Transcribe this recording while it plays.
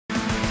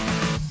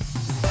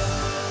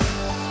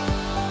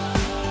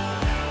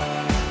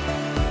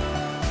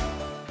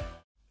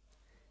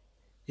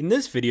In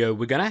this video,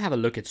 we're going to have a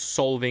look at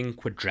solving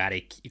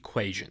quadratic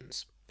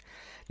equations.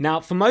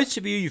 Now, for most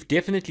of you, you've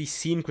definitely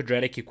seen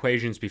quadratic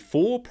equations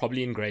before,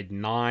 probably in grade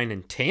 9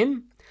 and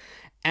 10.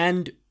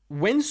 And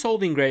when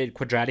solving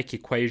quadratic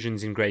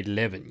equations in grade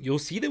 11, you'll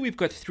see that we've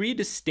got three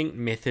distinct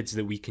methods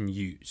that we can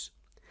use.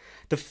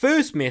 The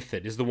first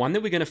method is the one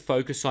that we're going to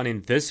focus on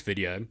in this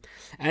video,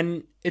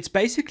 and it's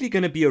basically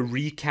going to be a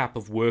recap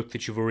of work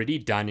that you've already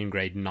done in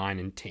grade 9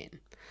 and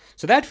 10.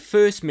 So that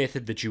first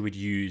method that you would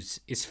use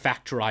is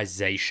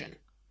factorization.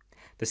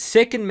 The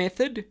second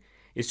method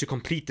is to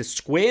complete the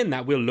square, and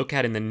that we'll look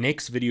at in the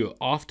next video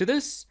after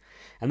this.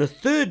 And the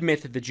third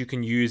method that you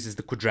can use is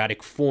the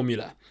quadratic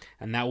formula,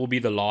 and that will be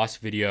the last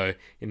video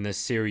in this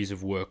series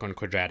of work on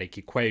quadratic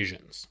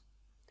equations.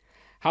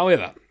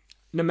 However,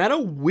 no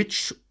matter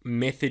which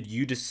method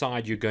you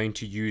decide you're going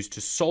to use to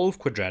solve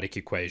quadratic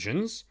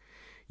equations,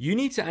 you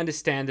need to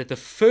understand that the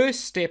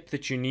first step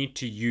that you need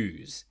to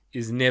use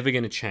is never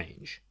going to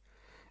change.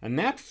 And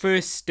that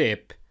first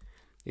step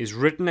is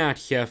written out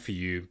here for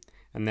you,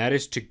 and that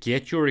is to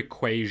get your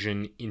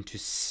equation into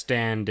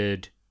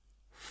standard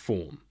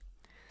form.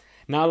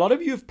 Now, a lot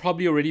of you have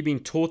probably already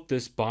been taught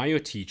this by your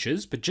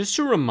teachers, but just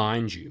to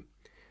remind you,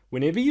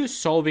 whenever you're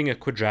solving a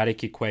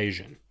quadratic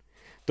equation,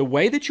 the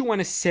way that you want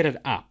to set it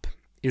up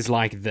is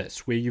like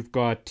this, where you've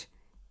got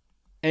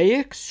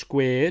ax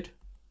squared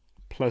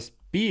plus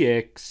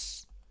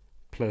bx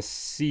plus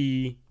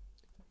c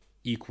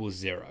equals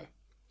 0.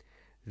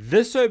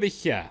 This over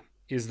here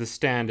is the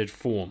standard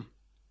form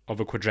of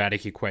a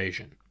quadratic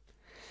equation.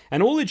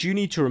 And all that you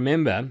need to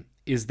remember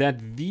is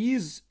that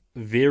these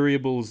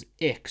variables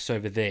x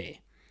over there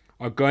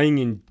are going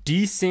in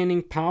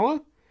descending power.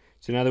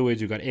 So in other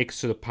words, we've got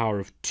x to the power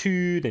of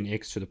 2, then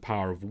x to the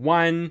power of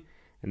 1,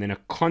 and then a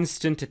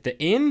constant at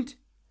the end.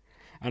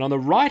 And on the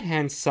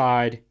right-hand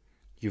side,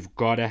 you've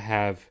got to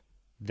have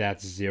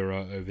that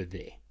 0 over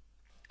there.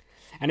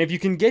 And if you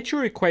can get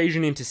your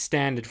equation into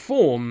standard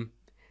form,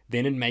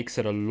 then it makes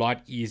it a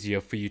lot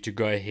easier for you to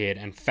go ahead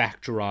and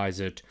factorize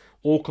it,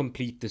 or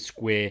complete the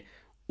square,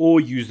 or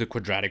use the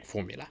quadratic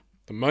formula.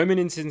 The moment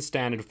it's in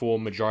standard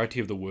form, majority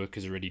of the work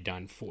is already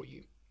done for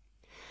you.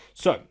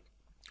 So,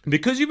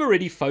 because you've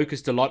already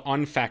focused a lot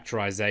on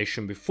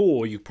factorization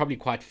before, you're probably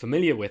quite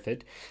familiar with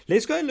it,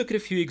 let's go and look at a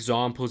few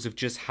examples of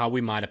just how we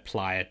might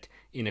apply it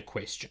in a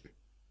question.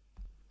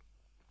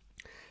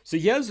 So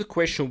here's the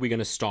question we're going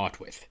to start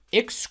with.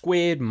 X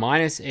squared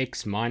minus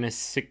x minus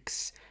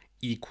 6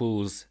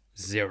 equals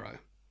 0.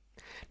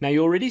 Now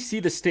you already see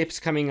the steps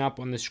coming up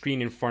on the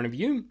screen in front of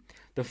you.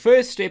 The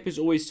first step is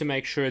always to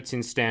make sure it's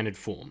in standard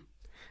form.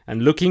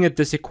 And looking at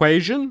this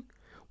equation,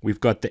 we've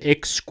got the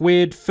x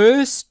squared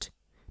first,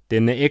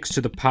 then the x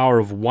to the power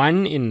of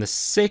 1 in the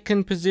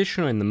second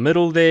position, or in the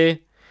middle there,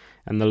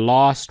 and the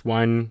last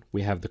one,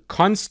 we have the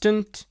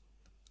constant,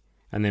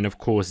 and then of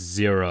course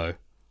 0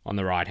 on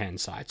the right hand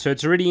side. So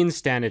it's already in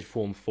standard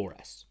form for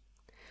us.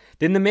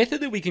 Then the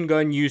method that we can go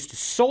and use to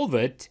solve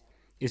it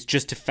is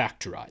just to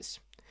factorize.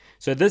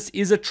 So this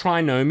is a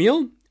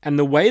trinomial, and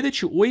the way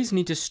that you always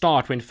need to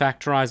start when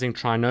factorizing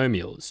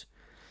trinomials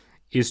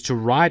is to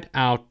write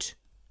out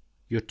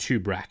your two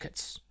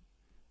brackets.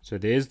 So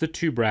there's the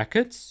two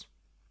brackets.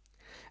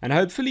 And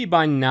hopefully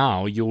by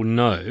now you'll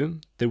know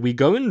that we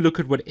go and look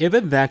at whatever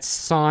that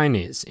sign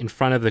is in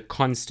front of the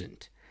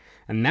constant.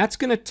 And that's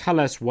going to tell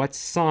us what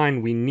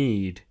sign we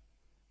need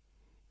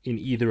in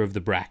either of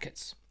the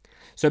brackets.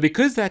 So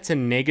because that's a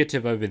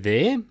negative over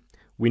there,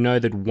 we know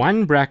that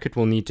one bracket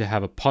will need to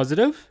have a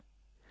positive,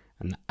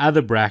 and the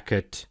other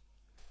bracket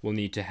will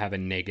need to have a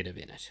negative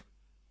in it.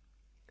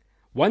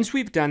 Once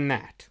we've done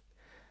that,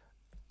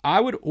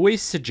 I would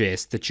always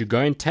suggest that you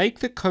go and take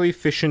the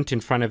coefficient in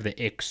front of the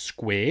x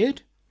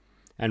squared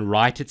and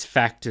write its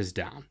factors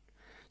down.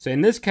 So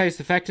in this case,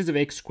 the factors of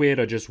x squared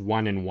are just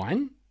 1 and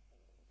 1.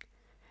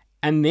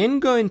 And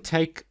then go and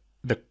take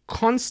the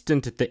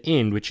constant at the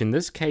end, which in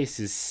this case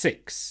is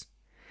 6,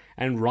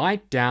 and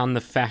write down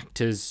the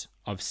factors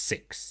of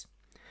 6.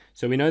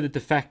 So we know that the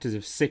factors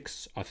of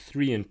 6 are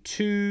 3 and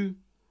 2,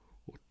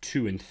 or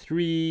 2 and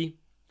 3.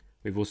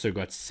 We've also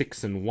got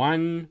 6 and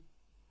 1,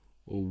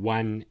 or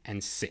 1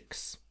 and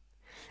 6.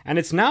 And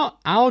it's now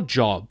our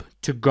job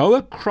to go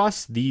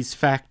across these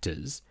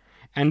factors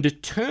and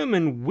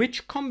determine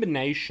which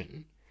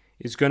combination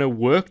is going to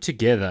work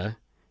together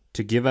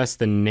to give us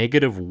the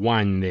negative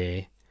 1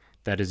 there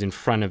that is in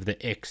front of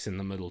the x in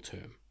the middle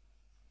term.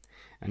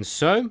 And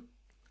so,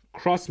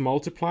 cross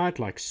multiply it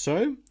like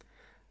so.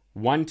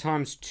 1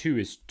 times 2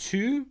 is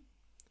 2,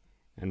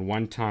 and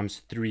 1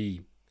 times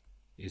 3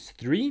 is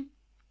 3.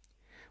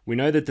 We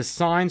know that the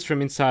signs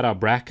from inside our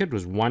bracket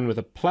was 1 with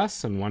a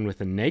plus and 1 with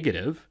a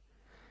negative.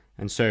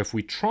 And so if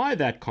we try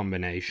that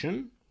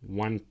combination,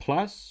 1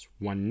 plus,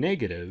 1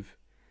 negative,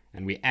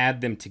 and we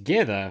add them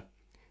together,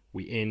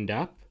 we end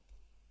up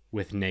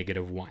with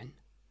negative 1.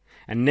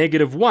 And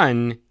negative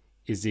 1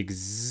 is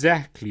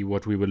exactly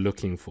what we were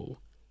looking for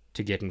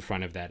to get in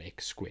front of that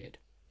x squared.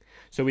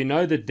 So we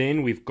know that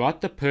then we've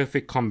got the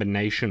perfect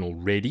combination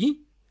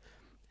already.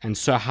 And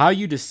so how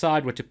you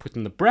decide what to put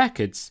in the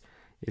brackets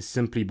is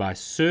simply by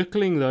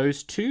circling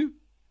those two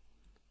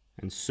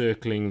and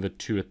circling the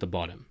 2 at the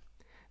bottom.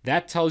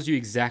 That tells you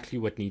exactly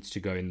what needs to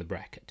go in the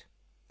bracket.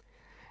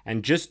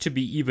 And just to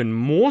be even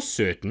more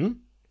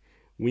certain,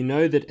 we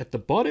know that at the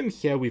bottom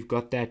here we've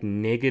got that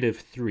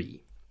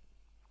 -3.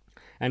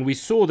 And we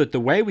saw that the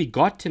way we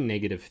got to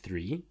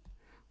 -3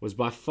 was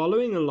by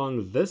following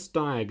along this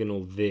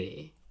diagonal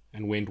there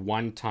and went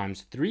 1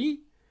 times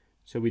 3.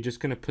 So we're just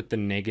going to put the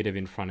negative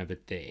in front of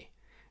it there.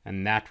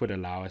 And that would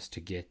allow us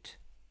to get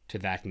to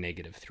that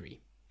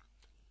 -3.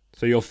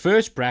 So your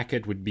first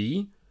bracket would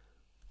be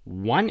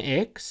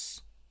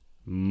 1x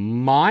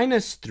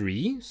minus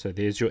 3. So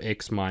there's your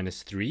x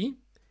minus 3.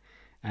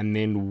 And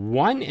then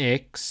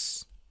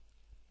 1x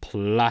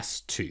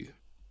plus 2,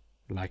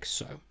 like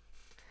so.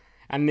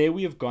 And there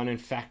we have gone and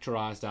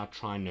factorized our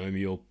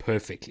trinomial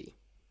perfectly.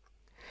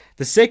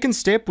 The second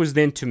step was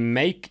then to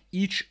make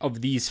each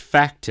of these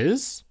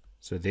factors,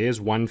 so there's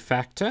one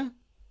factor,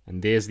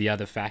 and there's the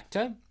other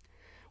factor,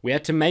 we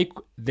had to make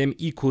them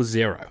equal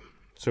 0.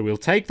 So we'll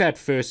take that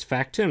first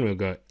factor and we'll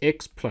go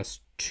x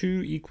plus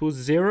 2 equals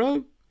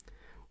 0,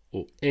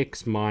 or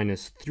x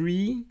minus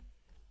 3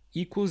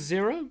 equals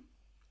 0.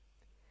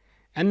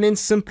 And then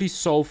simply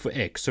solve for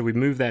x. So we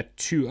move that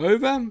 2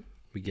 over,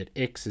 we get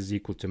x is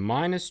equal to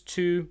minus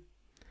 2,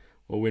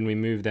 or when we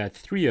move that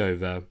 3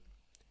 over,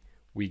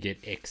 we get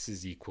x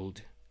is equal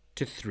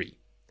to 3.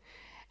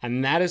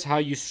 And that is how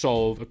you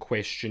solve a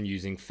question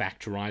using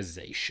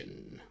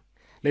factorization.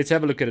 Let's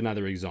have a look at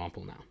another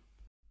example now.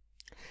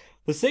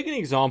 The second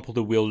example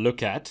that we'll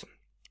look at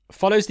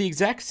follows the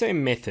exact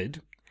same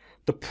method.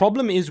 The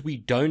problem is we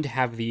don't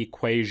have the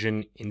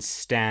equation in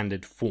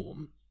standard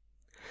form.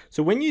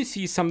 So when you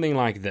see something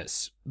like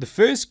this, the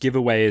first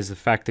giveaway is the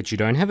fact that you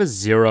don't have a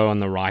 0 on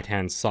the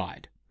right-hand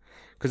side.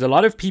 Because a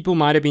lot of people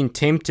might have been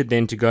tempted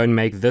then to go and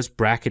make this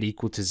bracket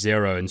equal to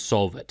 0 and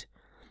solve it.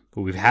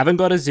 But we haven't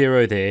got a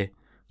 0 there,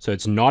 so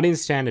it's not in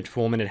standard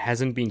form and it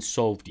hasn't been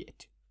solved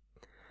yet.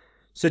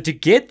 So to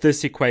get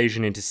this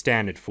equation into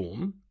standard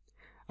form,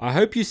 I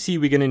hope you see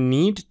we're going to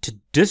need to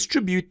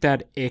distribute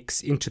that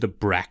x into the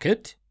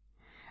bracket,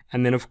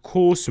 and then of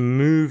course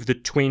move the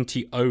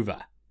 20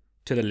 over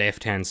to the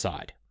left-hand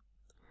side.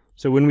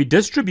 So when we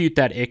distribute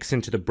that x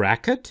into the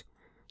bracket,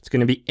 it's going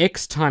to be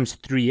x times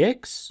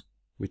 3x,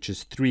 which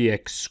is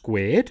 3x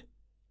squared,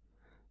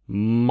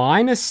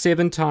 minus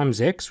 7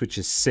 times x, which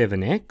is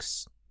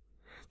 7x.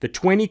 The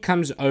 20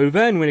 comes over,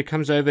 and when it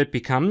comes over, it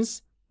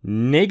becomes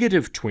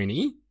negative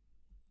 20,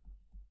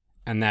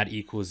 and that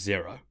equals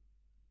 0.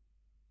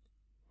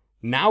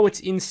 Now it's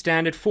in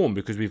standard form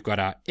because we've got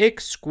our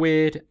x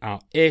squared,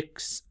 our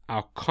x,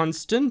 our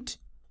constant,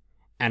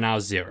 and our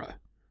 0.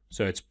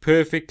 So it's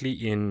perfectly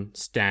in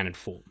standard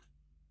form.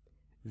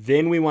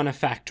 Then we want to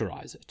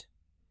factorize it.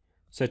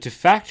 So to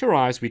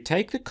factorize, we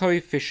take the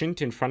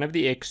coefficient in front of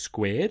the x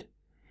squared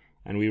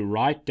and we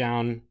write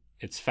down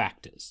its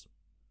factors.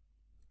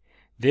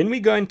 Then we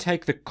go and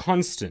take the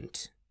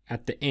constant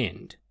at the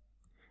end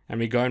and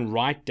we go and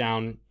write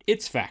down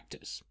its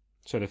factors.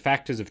 So the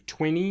factors of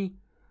 20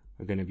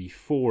 are going to be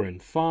 4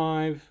 and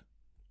 5,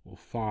 or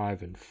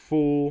 5 and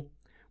 4.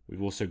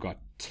 We've also got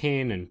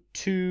 10 and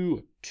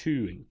 2,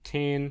 2 and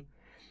 10.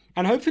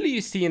 And hopefully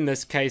you see in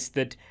this case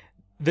that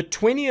the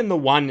 20 and the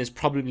 1 is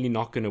probably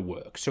not going to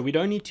work. So we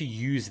don't need to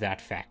use that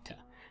factor.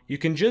 You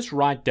can just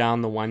write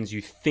down the ones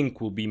you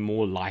think will be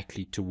more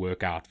likely to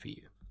work out for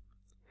you.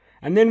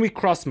 And then we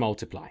cross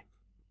multiply.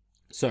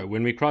 So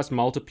when we cross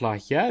multiply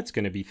here, it's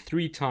going to be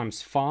 3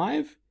 times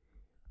 5,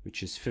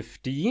 which is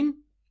 15.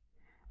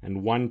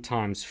 And 1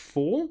 times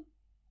 4,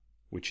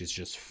 which is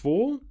just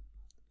 4.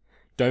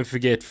 Don't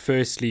forget,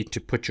 firstly, to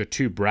put your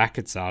 2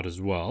 brackets out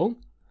as well.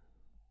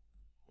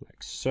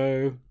 Like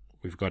so.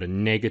 We've got a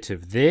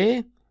negative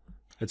there.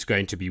 It's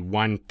going to be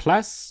 1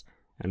 plus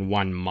and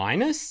 1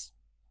 minus.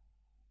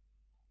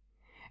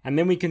 And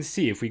then we can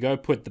see if we go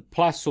put the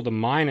plus or the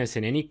minus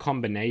in any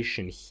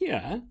combination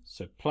here,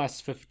 so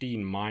plus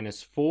 15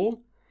 minus 4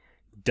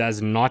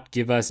 does not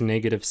give us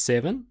negative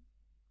 7.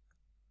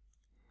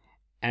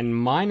 And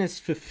minus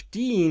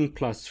 15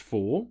 plus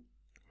 4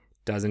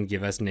 doesn't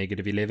give us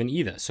negative 11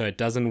 either. So it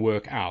doesn't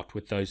work out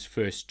with those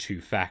first 2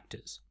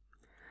 factors.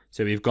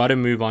 So we've got to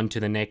move on to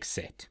the next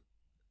set.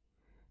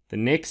 The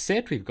next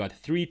set, we've got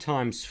 3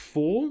 times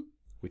 4,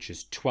 which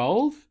is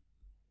 12.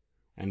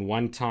 And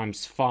 1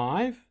 times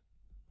 5,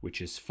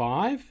 which is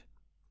 5.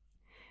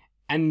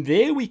 And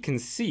there we can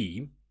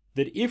see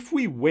that if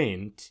we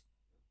went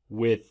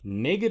with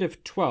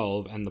negative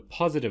 12 and the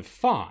positive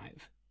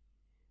 5,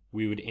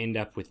 we would end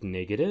up with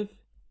negative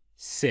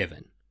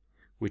 7,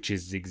 which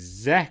is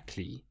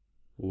exactly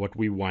what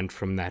we want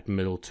from that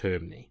middle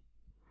term there.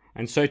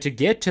 And so to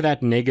get to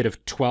that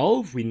negative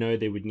 12, we know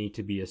there would need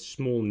to be a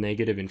small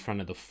negative in front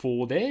of the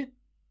 4 there,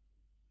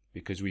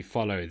 because we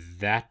follow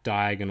that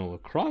diagonal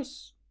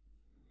across.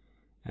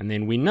 And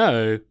then we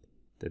know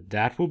that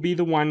that will be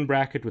the one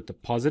bracket with the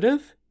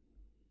positive,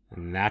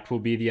 and that will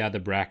be the other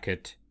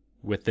bracket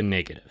with the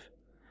negative.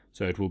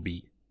 So it will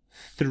be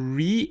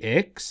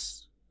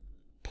 3x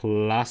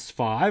plus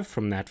 5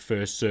 from that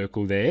first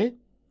circle there,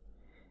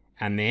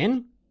 and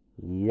then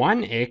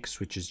 1x,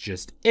 which is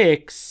just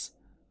x,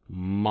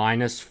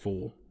 minus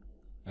 4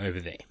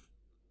 over there.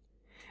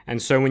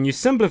 And so when you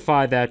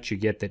simplify that, you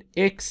get that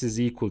x is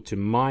equal to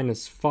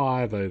minus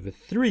 5 over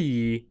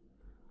 3,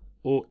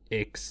 or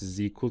x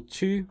is equal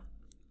to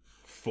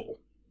 4.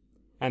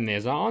 And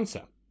there's our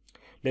answer.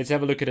 Let's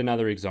have a look at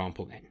another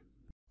example then.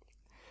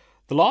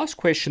 The last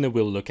question that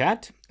we'll look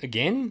at,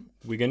 again,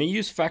 we're going to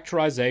use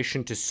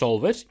factorization to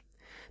solve it,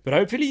 but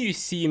hopefully you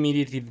see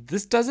immediately that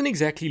this doesn't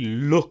exactly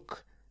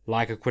look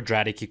like a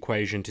quadratic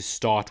equation to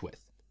start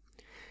with.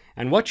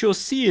 And what you'll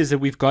see is that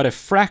we've got a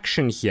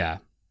fraction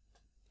here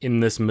in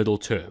this middle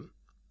term.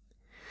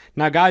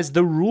 Now guys,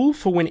 the rule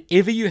for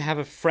whenever you have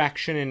a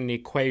fraction in an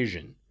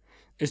equation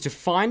is to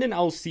find an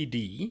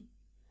LCD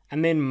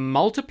and then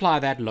multiply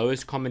that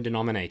lowest common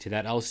denominator,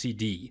 that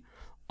LCD,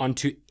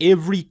 onto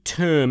every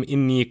term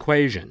in the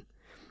equation.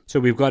 So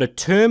we've got a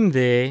term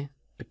there,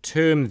 a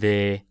term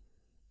there,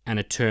 and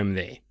a term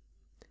there.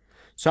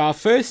 So our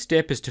first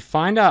step is to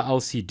find our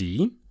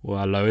LCD, or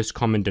our lowest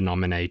common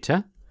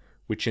denominator,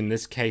 which in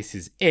this case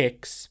is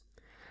x,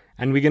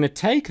 and we're going to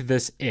take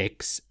this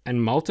x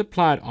and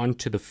multiply it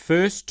onto the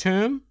first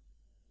term,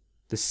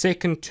 the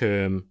second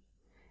term,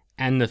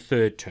 and the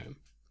third term.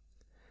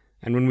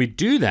 And when we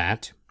do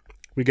that,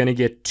 we're going to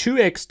get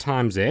 2x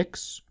times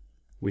x,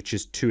 which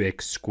is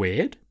 2x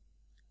squared,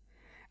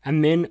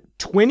 and then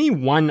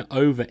 21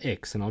 over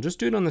x, and I'll just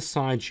do it on the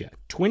side here,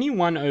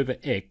 21 over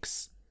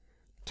x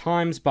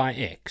times by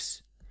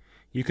x.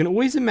 You can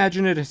always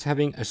imagine it as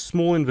having a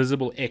small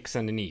invisible x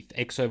underneath,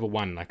 x over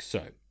 1, like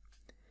so.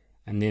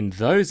 And then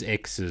those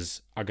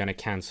x's are going to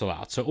cancel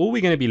out. So all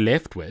we're going to be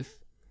left with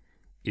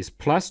is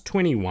plus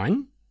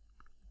 21,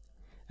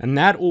 and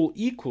that all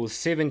equals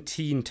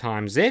 17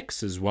 times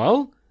x as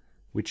well,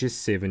 which is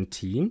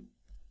 17x.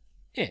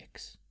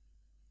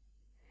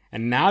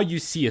 And now you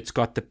see it's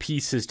got the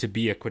pieces to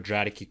be a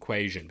quadratic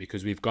equation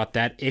because we've got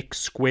that x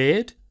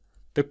squared,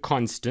 the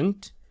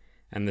constant,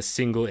 and the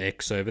single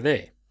x over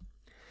there.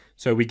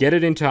 So we get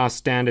it into our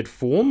standard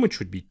form, which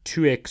would be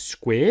 2x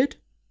squared.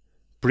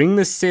 Bring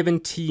the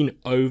 17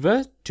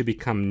 over to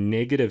become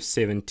negative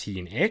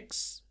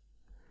 17x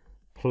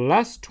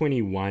plus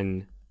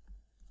 21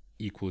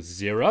 equals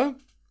 0.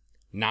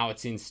 Now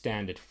it's in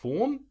standard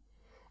form.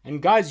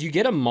 And guys, you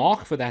get a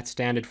mark for that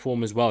standard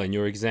form as well in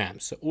your exam.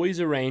 So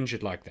always arrange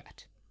it like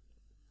that.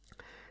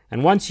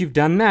 And once you've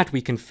done that,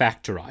 we can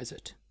factorize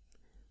it.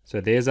 So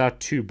there's our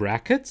two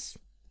brackets,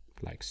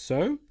 like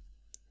so.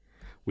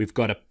 We've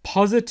got a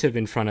positive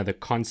in front of the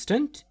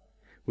constant,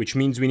 which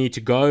means we need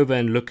to go over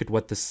and look at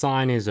what the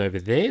sign is over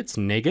there. It's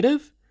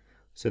negative.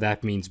 So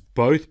that means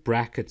both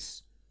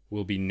brackets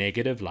will be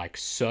negative, like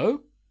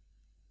so.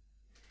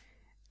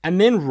 And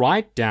then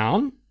write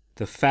down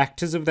the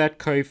factors of that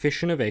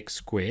coefficient of x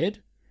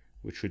squared,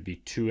 which would be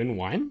 2 and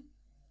 1.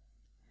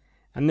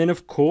 And then,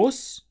 of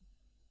course,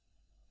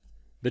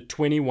 the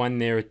 21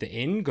 there at the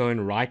end, go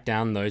and write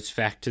down those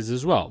factors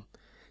as well.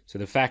 So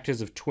the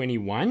factors of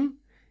 21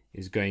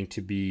 is going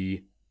to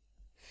be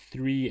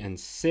 3 and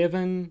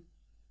 7,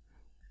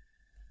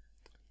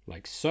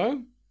 like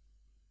so.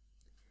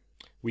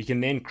 We can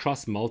then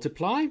cross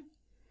multiply.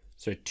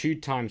 So 2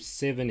 times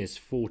 7 is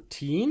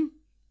 14,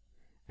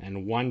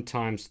 and 1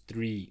 times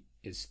 3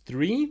 is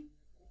 3.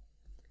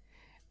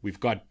 We've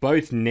got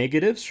both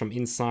negatives from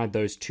inside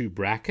those two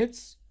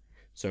brackets.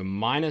 So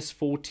minus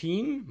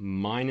 14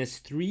 minus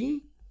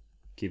 3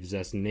 gives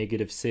us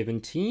negative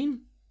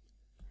 17.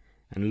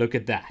 And look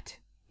at that.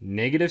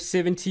 Negative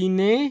 17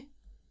 there,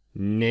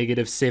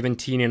 negative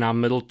 17 in our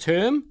middle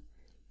term.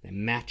 They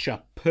match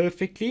up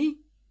perfectly.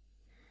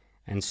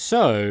 And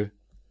so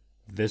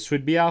this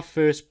would be our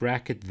first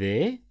bracket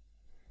there,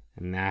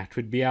 and that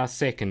would be our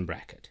second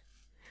bracket.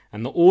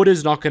 And the order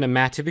is not going to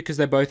matter because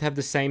they both have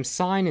the same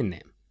sign in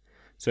them.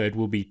 So it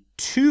will be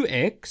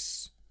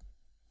 2x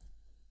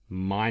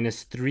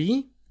minus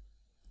 3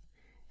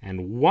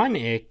 and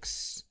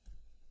 1x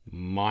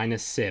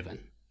minus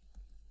 7.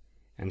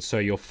 And so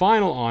your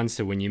final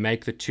answer when you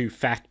make the two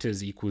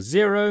factors equal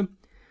 0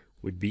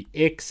 would be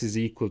x is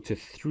equal to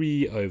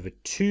 3 over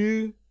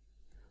 2,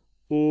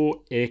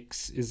 or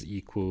x is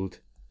equal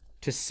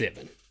to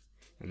 7.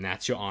 And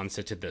that's your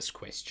answer to this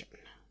question.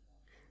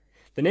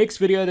 The next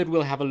video that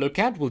we'll have a look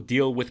at will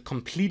deal with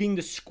completing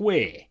the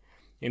square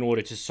in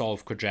order to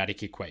solve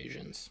quadratic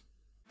equations.